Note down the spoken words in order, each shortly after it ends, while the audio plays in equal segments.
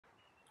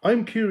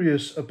I'm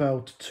curious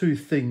about two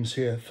things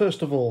here.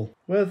 First of all,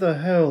 where the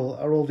hell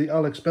are all the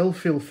Alex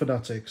Belfield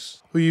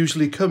fanatics who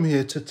usually come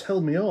here to tell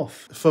me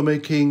off for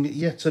making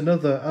yet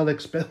another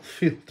Alex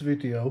Belfield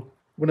video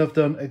when I've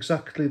done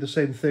exactly the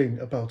same thing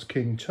about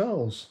King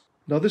Charles?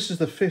 Now, this is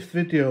the 5th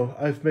video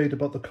I've made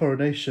about the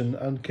Coronation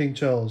and King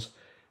Charles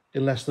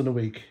in less than a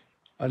week,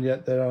 and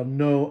yet there are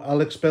no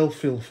Alex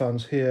Belfield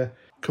fans here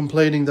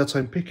complaining that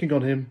I'm picking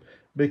on him,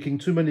 making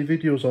too many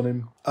videos on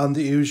him, and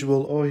the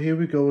usual, oh, here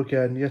we go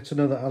again, yet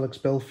another Alex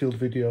Belfield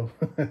video.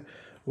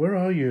 Where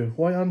are you?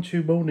 Why aren't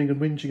you moaning and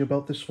whinging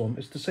about this one?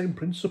 It's the same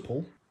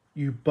principle.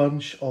 You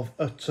bunch of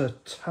utter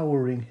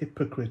towering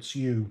hypocrites,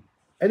 you.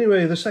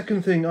 Anyway, the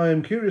second thing I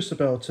am curious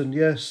about, and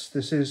yes,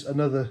 this is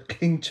another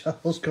King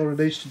Charles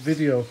coronation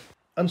video.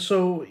 And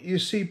so, you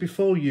see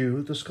before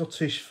you the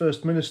Scottish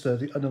First Minister,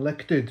 the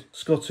unelected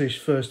Scottish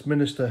First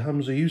Minister,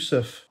 Hamza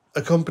Yousaf,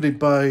 accompanied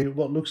by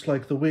what looks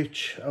like the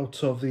witch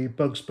out of the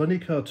Bugs Bunny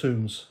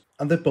cartoons.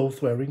 And they're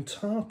both wearing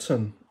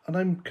tartan. And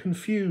I'm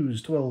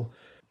confused, well,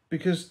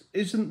 because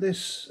isn't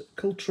this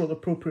cultural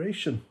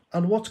appropriation?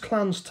 And what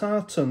clan's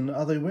tartan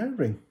are they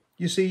wearing?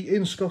 You see,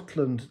 in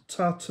Scotland,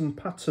 tartan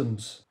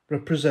patterns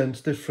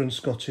represent different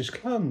Scottish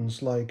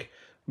clans, like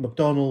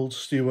MacDonalds,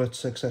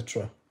 Stewarts,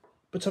 etc.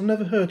 But I've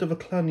never heard of a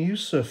clan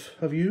Yousaf,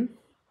 have you?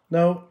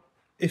 Now,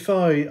 if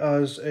I,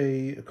 as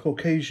a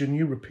Caucasian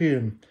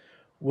European,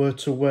 were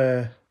to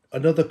wear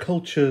another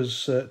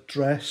culture's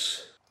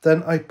dress,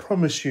 then I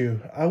promise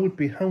you I would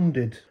be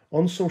hounded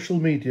on social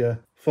media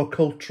for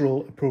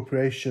cultural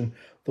appropriation.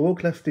 The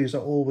woke lefties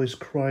are always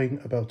crying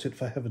about it,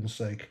 for heaven's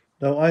sake.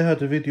 Now, I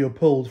had a video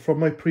pulled from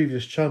my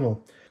previous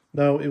channel.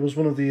 Now, it was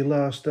one of the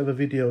last ever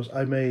videos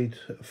I made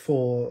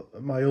for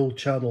my old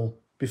channel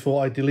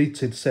before I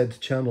deleted said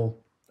channel.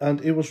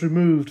 And it was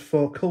removed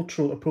for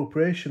cultural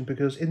appropriation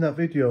because in that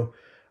video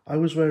I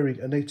was wearing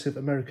a Native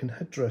American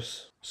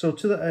headdress. So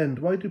to that end,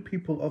 why do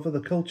people of other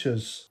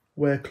cultures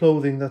wear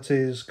clothing that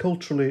is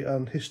culturally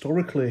and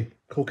historically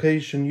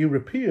Caucasian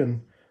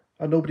European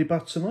and nobody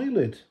bats an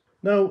eyelid?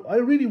 Now, I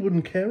really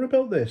wouldn't care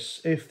about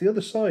this if the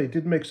other side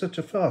did make such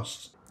a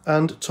fuss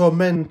and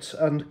torment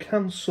and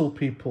cancel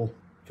people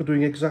for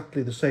doing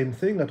exactly the same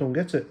thing. I don't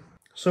get it.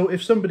 So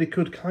if somebody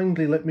could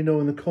kindly let me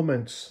know in the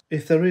comments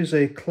if there is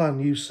a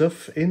clan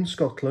Yousaf in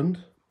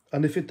Scotland,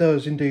 and if it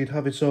does indeed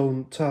have its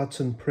own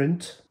tartan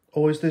print,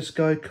 or is this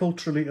guy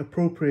culturally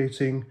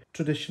appropriating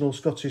traditional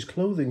Scottish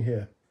clothing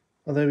here?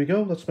 And there we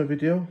go, that's my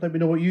video. Let me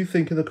know what you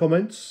think in the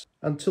comments.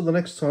 Until the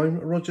next time,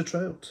 Roger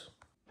Trout.